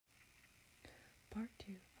Part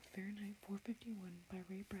 2 of Fahrenheit 451 by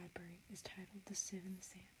Ray Bradbury is titled The Sieve in the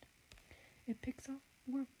Sand. It picks up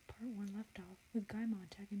where Part 1 left off, with Guy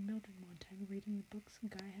Montag and Mildred Montag reading the books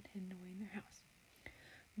Guy had hidden away in their house.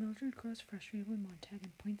 Mildred grows frustrated with Montag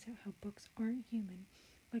and points out how books aren't human,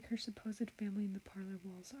 like her supposed family in the parlor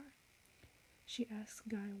walls are. She asks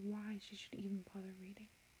Guy why she should even bother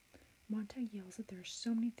reading. Montag yells that there are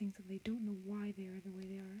so many things that they don't know why they are the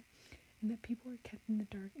way they are, and that people are kept in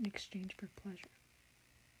the dark in exchange for pleasure.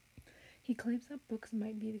 He claims that books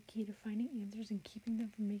might be the key to finding answers and keeping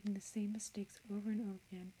them from making the same mistakes over and over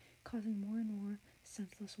again, causing more and more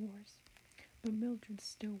senseless wars. But Mildred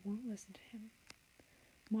still won't listen to him.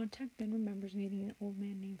 Montag then remembers meeting an old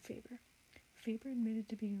man named Faber. Faber admitted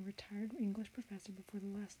to being a retired English professor before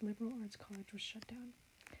the last liberal arts college was shut down.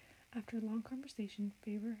 After a long conversation,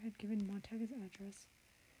 Faber had given Montag his address.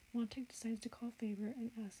 Montag decides to call Faber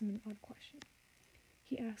and asks him an odd question.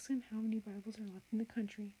 He asks him how many Bibles are left in the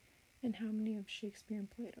country, and how many of Shakespeare and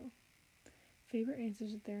Plato. Faber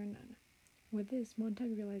answers that there are none. With this,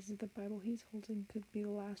 Montag realizes the Bible he's holding could be the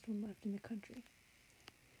last one left in the country.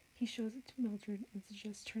 He shows it to Mildred and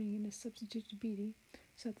suggests turning in a substitute to Beatty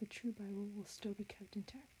so that the true Bible will still be kept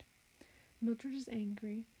intact. Mildred is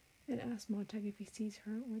angry and asks Montag if he sees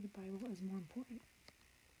her or the Bible as more important.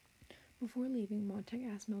 Before leaving, Montag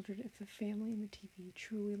asks Mildred if the family in the TV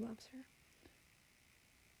truly loves her.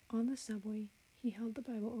 On the subway, he held the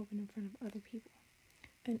Bible open in front of other people.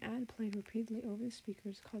 An ad played repeatedly over the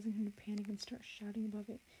speakers, causing him to panic and start shouting above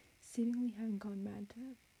it, seemingly having gone mad to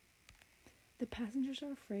them. The passengers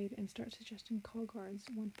are afraid and start suggesting call guards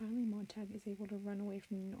when finally Montag is able to run away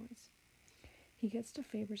from the noise. He gets to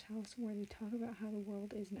Faber's house where they talk about how the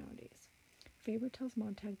world is nowadays. Faber tells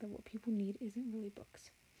Montag that what people need isn't really books.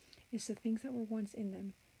 It's the things that were once in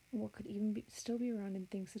them and what could even still be around in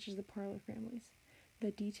things such as the parlor families. The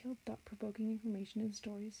detailed, thought-provoking information and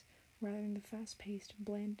stories, rather than the fast-paced,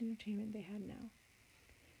 bland entertainment they had now.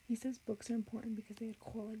 He says books are important because they add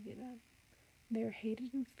quality to them. They are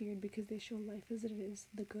hated and feared because they show life as it is,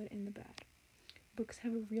 the good and the bad. Books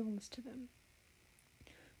have a realness to them.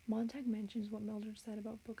 Montag mentions what Mildred said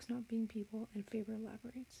about books not being people, and Faber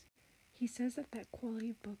elaborates. He says that quality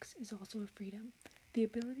of books is also a freedom. The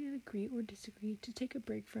ability to agree or disagree, to take a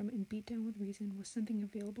break from and beat down with reason was something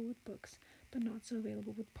available with books, but not so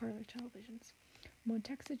available with parlor televisions.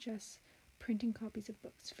 Montag suggests printing copies of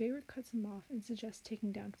books. Faber cuts him off and suggests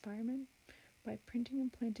taking down firemen by printing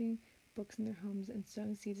and planting books in their homes and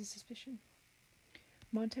sowing seeds of suspicion.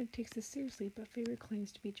 Montag takes this seriously, but Faber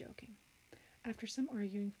claims to be joking. After some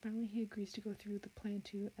arguing, finally he agrees to go through with the plan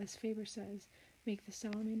to, as Faber says, make the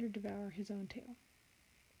salamander devour his own tail.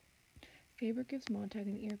 Faber gives Montag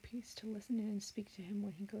an earpiece to listen in and speak to him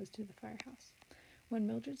when he goes to the firehouse. When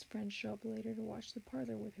Mildred's friends show up later to watch the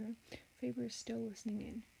parlor with her, Faber is still listening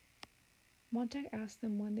in. Montag asks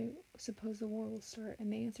them when they suppose the war will start,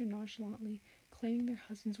 and they answer nonchalantly, claiming their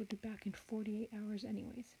husbands would be back in 48 hours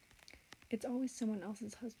anyways. It's always someone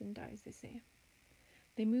else's husband dies, they say.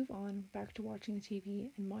 They move on, back to watching the TV,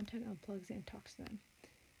 and Montag unplugs it and talks to them.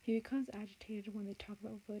 He becomes agitated when they talk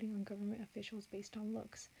about voting on government officials based on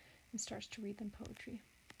looks, and starts to read them poetry.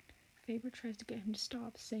 Faber tries to get him to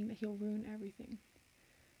stop, saying that he'll ruin everything.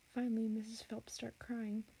 Finally, Mrs. Phelps starts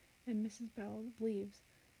crying, and Mrs. Bell leaves,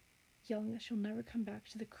 yelling that she'll never come back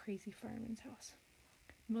to the crazy fireman's house.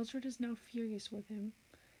 Mildred is now furious with him,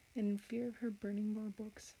 and in fear of her burning more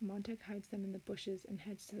books, Montag hides them in the bushes and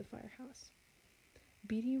heads to the firehouse.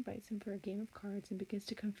 Beatty invites him for a game of cards and begins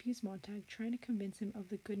to confuse Montag, trying to convince him of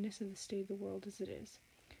the goodness of the state of the world as it is,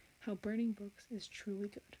 how burning books is truly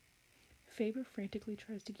good. Faber frantically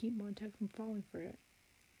tries to keep Montag from falling for it.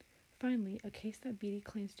 Finally, a case that Beatty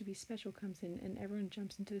claims to be special comes in, and everyone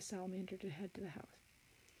jumps into the salamander to head to the house.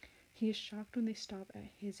 He is shocked when they stop at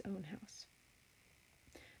his own house.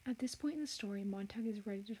 At this point in the story, Montag is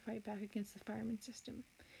ready to fight back against the fireman system.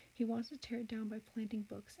 He wants to tear it down by planting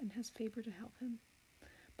books and has Faber to help him.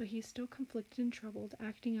 But he is still conflicted and troubled,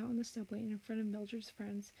 acting out on the subway and in front of Mildred's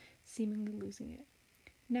friends, seemingly losing it.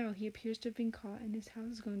 Now he appears to have been caught, and his house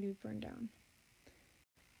is going to be burned down.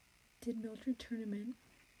 Did Mildred turn him in?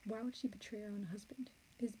 Why would she betray her own husband?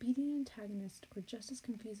 Is Beatty an antagonist, or just as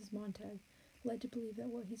confused as Montag, led to believe that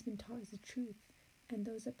what he's been taught is the truth, and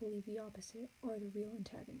those that believe the opposite are the real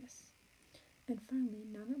antagonists? And finally,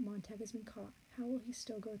 now that Montag has been caught, how will he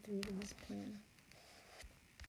still go through with his plan?